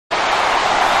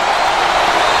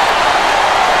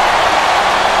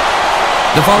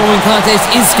The following contest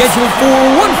is scheduled for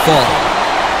one fall.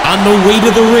 On the way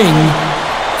to the ring,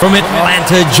 from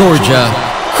Atlanta, Georgia,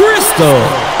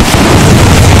 Crystal.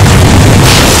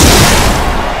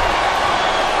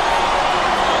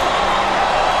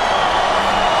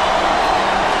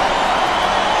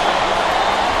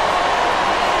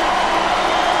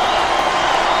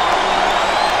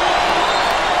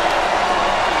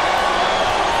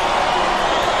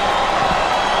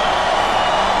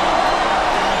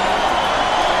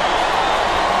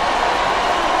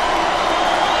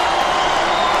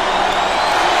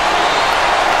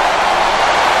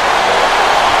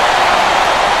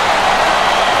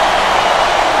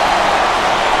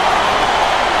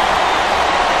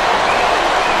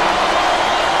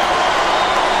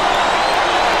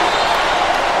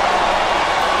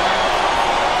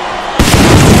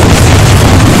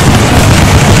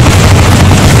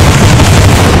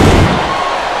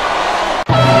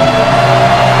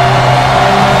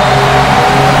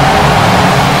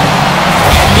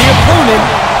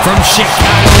 From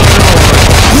Chicago,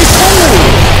 Illinois,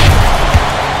 Nicole.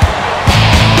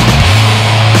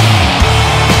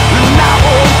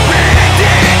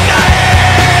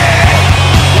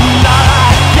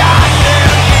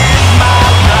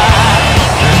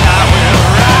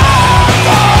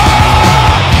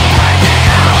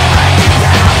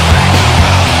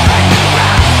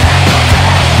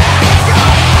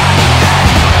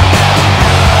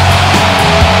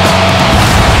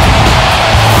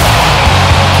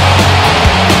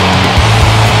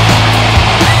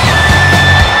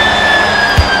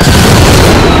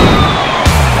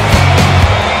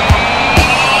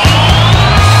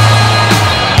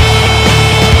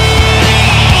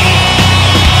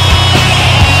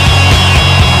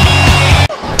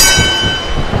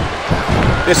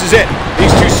 This is it.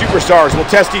 These two superstars will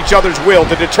test each other's will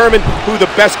to determine who the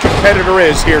best competitor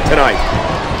is here tonight.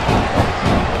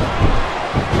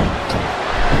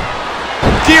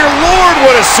 Dear Lord,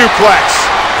 what a suplex!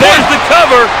 There's the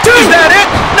cover. Is that it?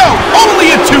 No,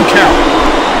 only a 2 count.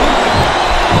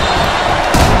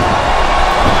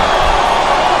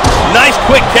 Nice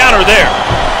quick counter there.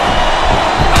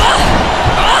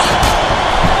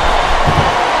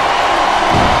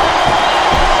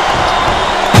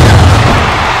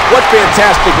 What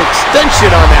fantastic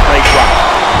extension on that leg drop.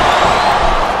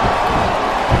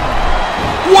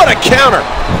 What a counter.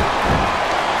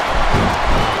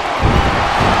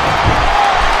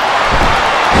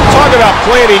 Talk about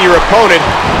planning your opponent.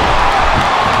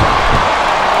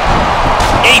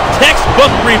 A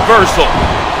textbook reversal.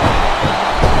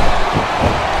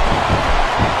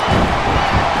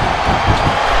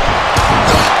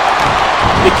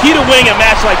 The key to winning a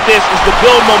match like this is to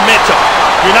build momentum.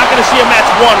 You're not going to see a match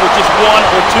won with just 1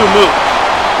 or 2 moves.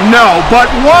 No, but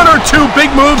 1 or 2 big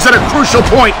moves at a crucial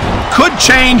point could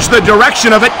change the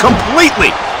direction of it completely.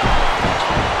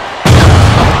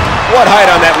 What height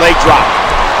on that leg drop.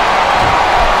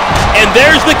 And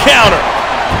there's the counter.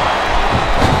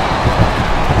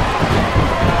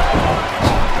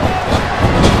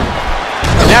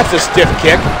 And that's a stiff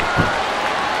kick.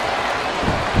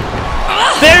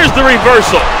 There's the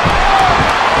reversal.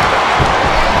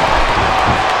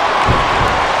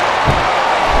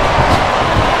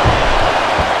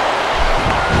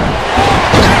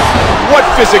 What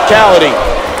physicality.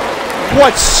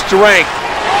 What strength.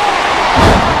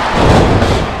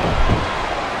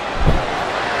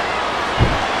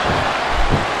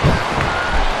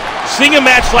 Seeing a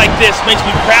match like this makes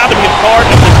me proud to be a part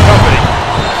of this company.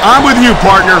 I'm with you,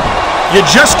 partner. You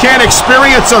just can't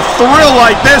experience a thrill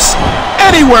like this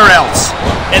anywhere else.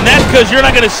 And that's because you're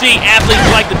not going to see athletes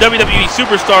like the WWE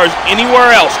superstars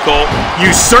anywhere else, Cole.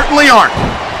 You certainly aren't.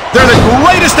 They're the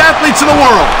greatest athletes in the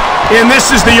world. And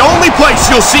this is the only place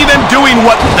you'll see them doing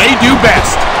what they do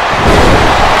best.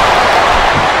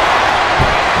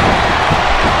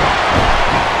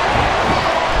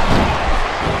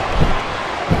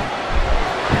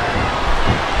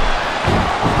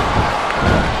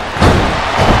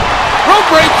 Rope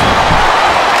break.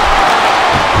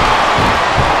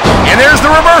 And there's the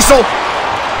reversal.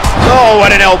 Oh,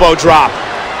 what an elbow drop.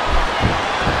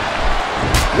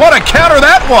 What a counter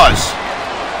that was.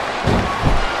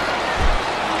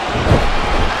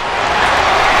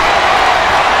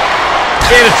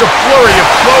 And it's a flurry of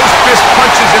closed fist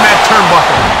punches in that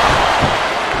turnbuckle.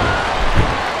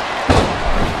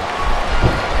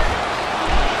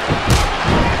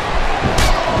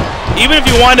 Even if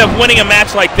you wind up winning a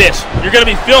match like this, you're going to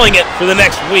be feeling it for the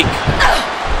next week.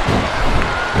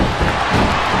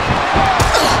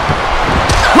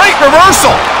 Great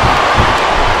reversal.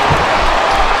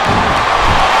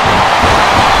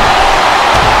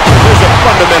 There's a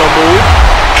fundamental move.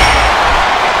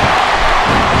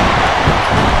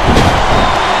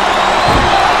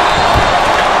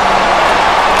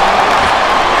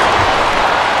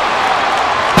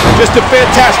 Just a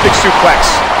fantastic suplex.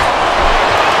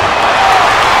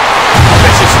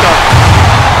 Vicious start.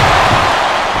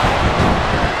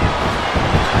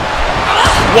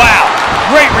 Wow,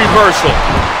 great reversal.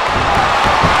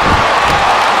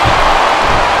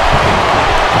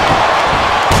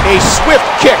 A swift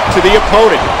kick to the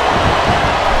opponent.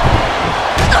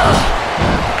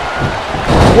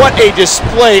 What a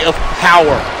display of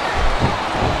power.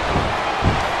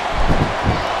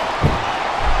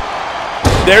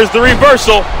 There's the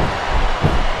reversal.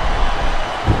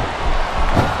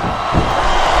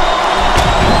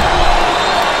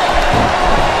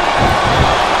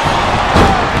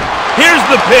 Here's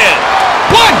the pin.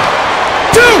 1,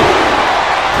 2.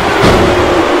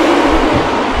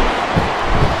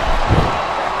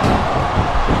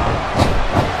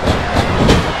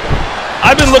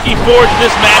 I've been looking forward to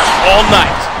this match all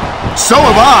night. So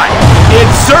have I.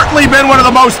 It's certainly been one of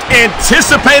the most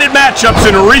anticipated matchups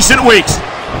in recent weeks.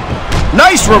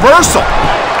 Nice reversal.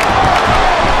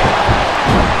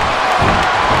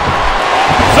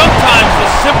 Sometimes the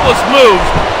simplest moves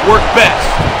work best.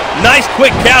 Nice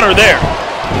quick counter there.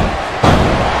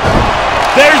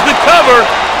 There's the cover.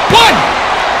 1,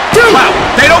 2. Wow,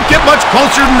 they don't get much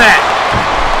closer than that.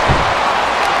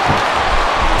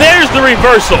 There's the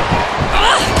reversal.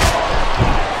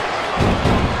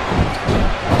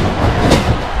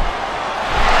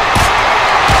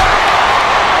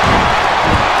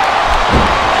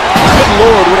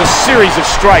 Lord, what a series of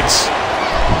strikes.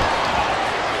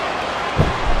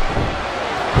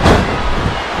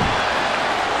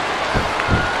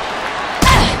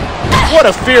 What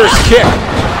a fierce kick.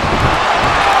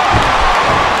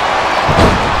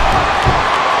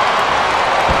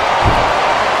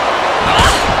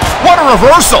 What a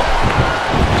reversal.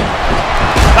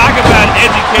 Talk about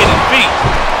educated feet.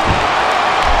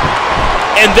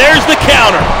 And there's the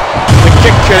counter. The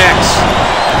kick connects.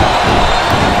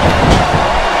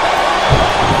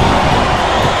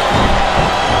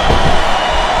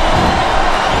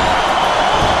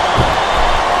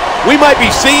 We might be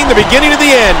seeing the beginning of the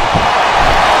end.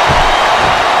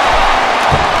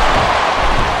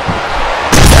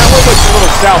 That one looks a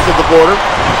little south of the border.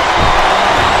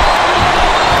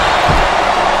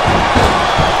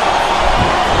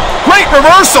 Great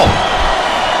reversal.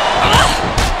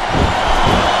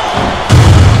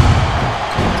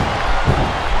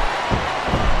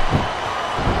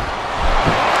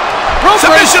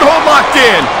 Submission hold locked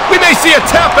in. We may see a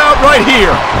tap out right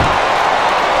here.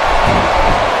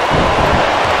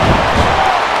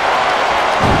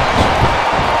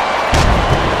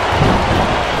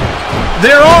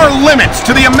 There are limits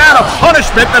to the amount of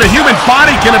punishment that a human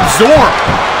body can absorb.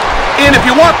 And if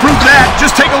you want proof of that,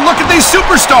 just take a look at these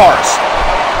superstars.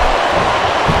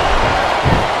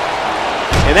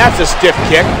 And that's a stiff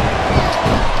kick.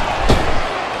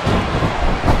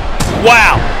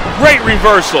 Wow, great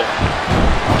reversal.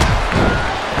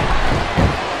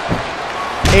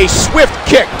 A swift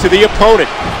kick to the opponent.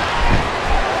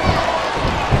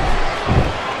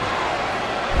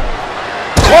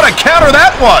 What a counter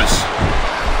that was.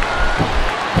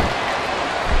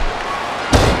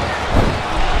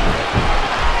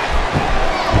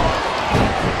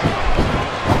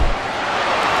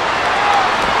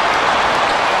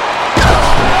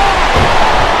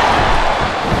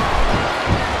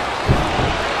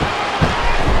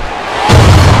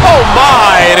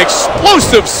 An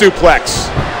explosive suplex.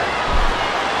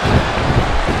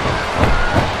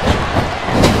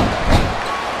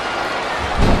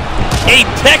 A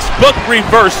textbook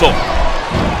reversal.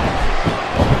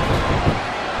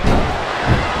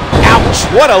 Ouch,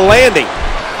 what a landing.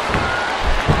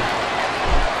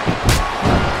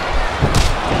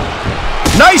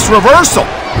 Nice reversal.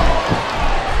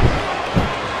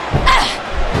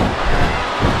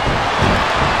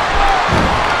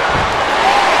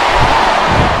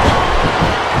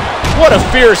 What a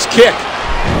fierce kick.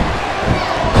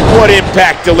 What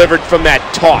impact delivered from that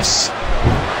toss.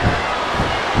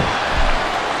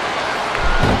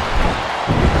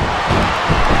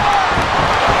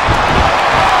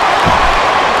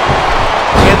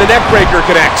 And the neck breaker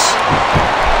connects.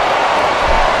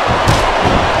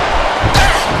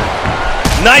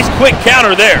 Nice quick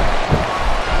counter there.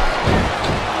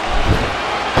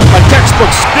 A textbook.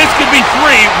 This could be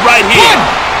 3 right here.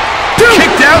 1, 2.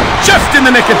 Kicked out just in the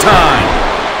nick of time.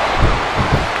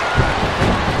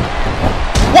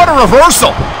 What a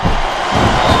reversal.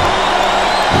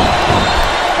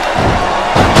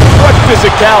 What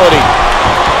physicality.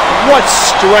 What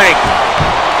strength.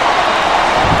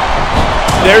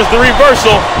 There's the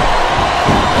reversal.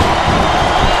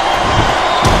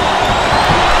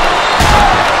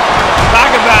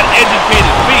 Talk about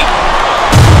educated feet.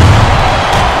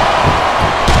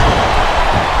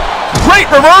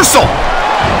 Great reversal.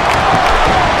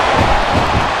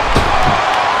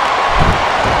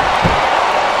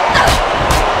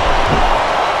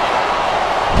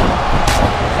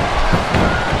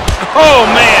 Oh,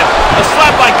 man, a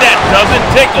slap like that doesn't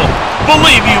tickle.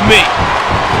 Believe you me.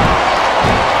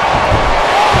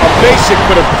 A basic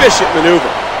but efficient maneuver.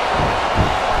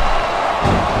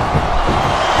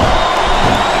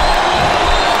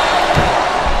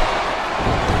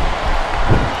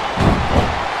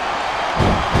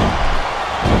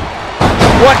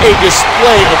 What a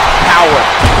display of power.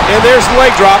 And there's the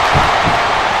leg drop.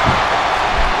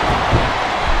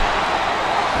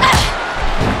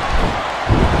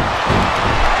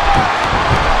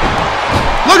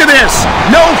 Look at this.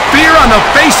 No fear on the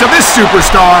face of this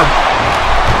superstar.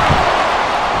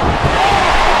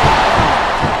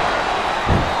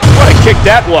 What a kick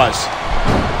that was.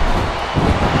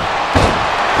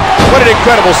 What an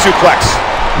incredible suplex.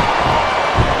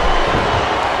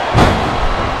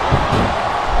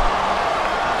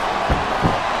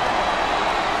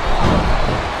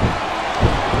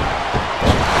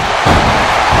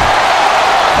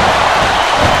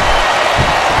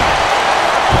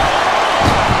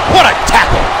 What a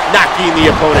tackle, knocking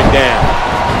the opponent down.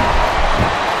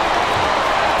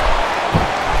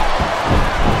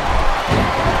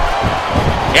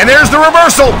 And there's the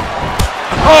reversal.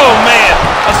 Oh, man,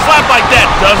 a slap like that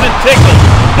doesn't tickle.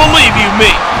 Believe you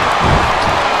me.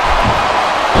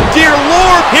 Dear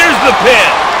Lord. Here's the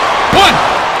pin. 1,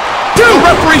 2. The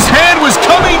referee's hand was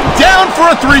coming down for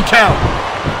a 3 count.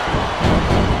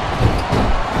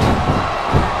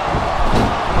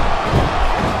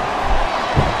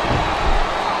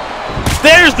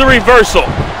 There's the reversal.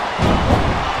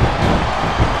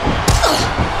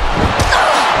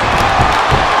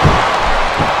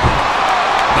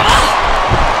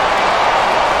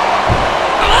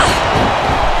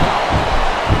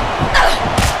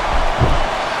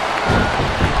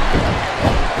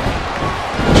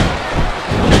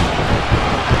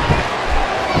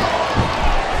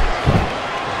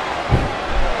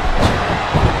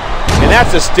 And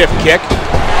that's a stiff kick.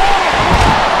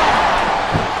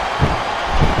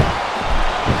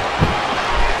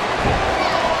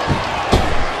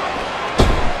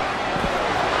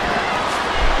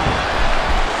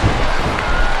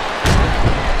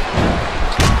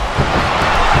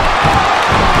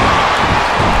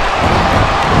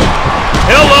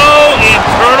 Hello,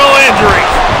 internal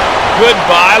injuries.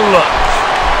 Goodbye, luck.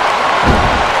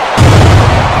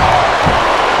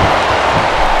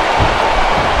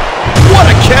 What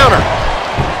a counter.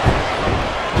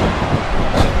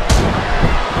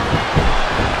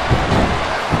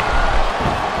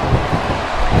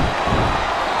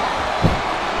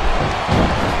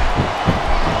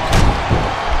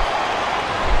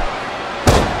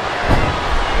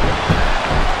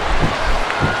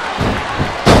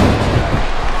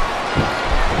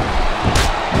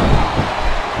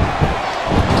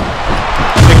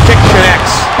 The kick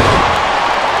connects.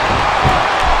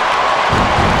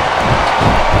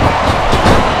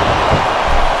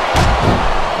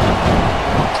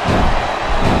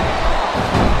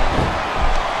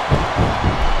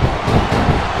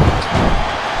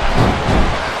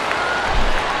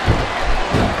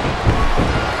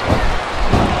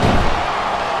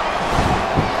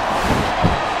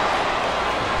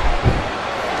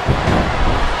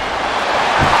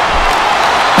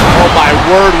 Oh my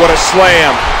word, what a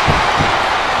slam.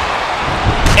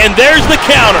 And there's the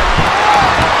counter.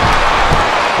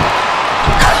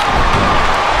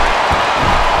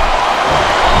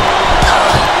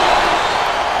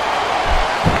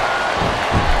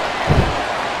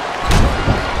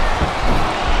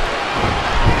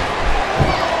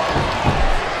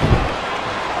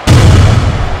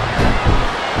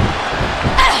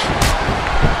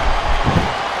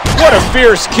 What a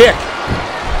fierce kick.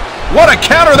 What a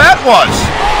counter that was.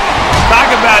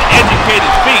 Talk about educated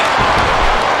feet.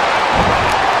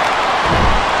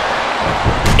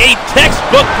 A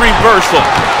textbook reversal.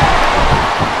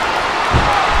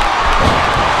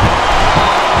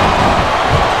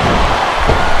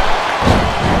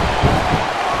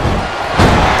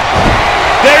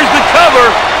 There's the cover.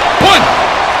 1,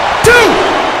 2.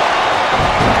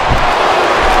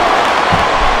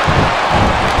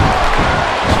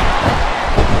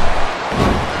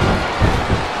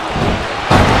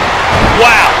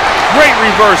 Wow, great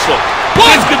reversal.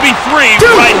 This could be 3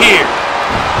 right here.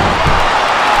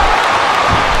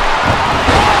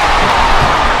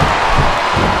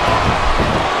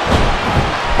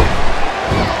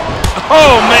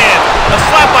 Oh, man, a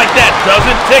slap like that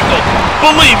doesn't tickle.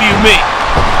 Believe you me.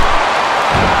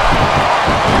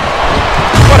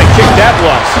 What a kick that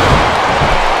was.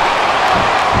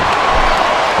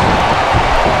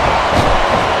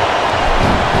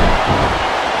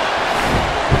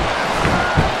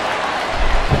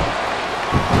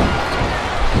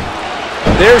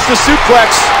 There's the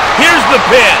suplex. Here's the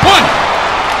pin. 1,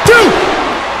 2,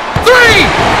 3.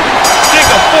 Stick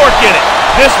a fork in it.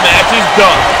 This match is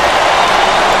done.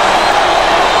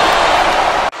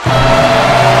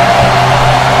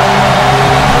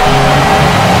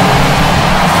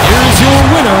 Here's your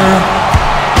winner,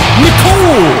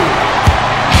 Nicole.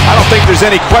 I don't think there's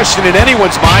any question in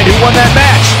anyone's mind who won that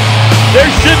match. There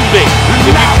shouldn't be.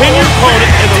 If you pin your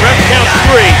opponent and the ref counts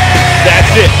 3,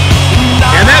 that's it.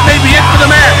 And that may be it for the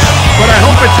match, but I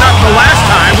hope it's not the last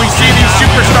time we see these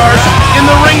superstars in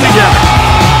the ring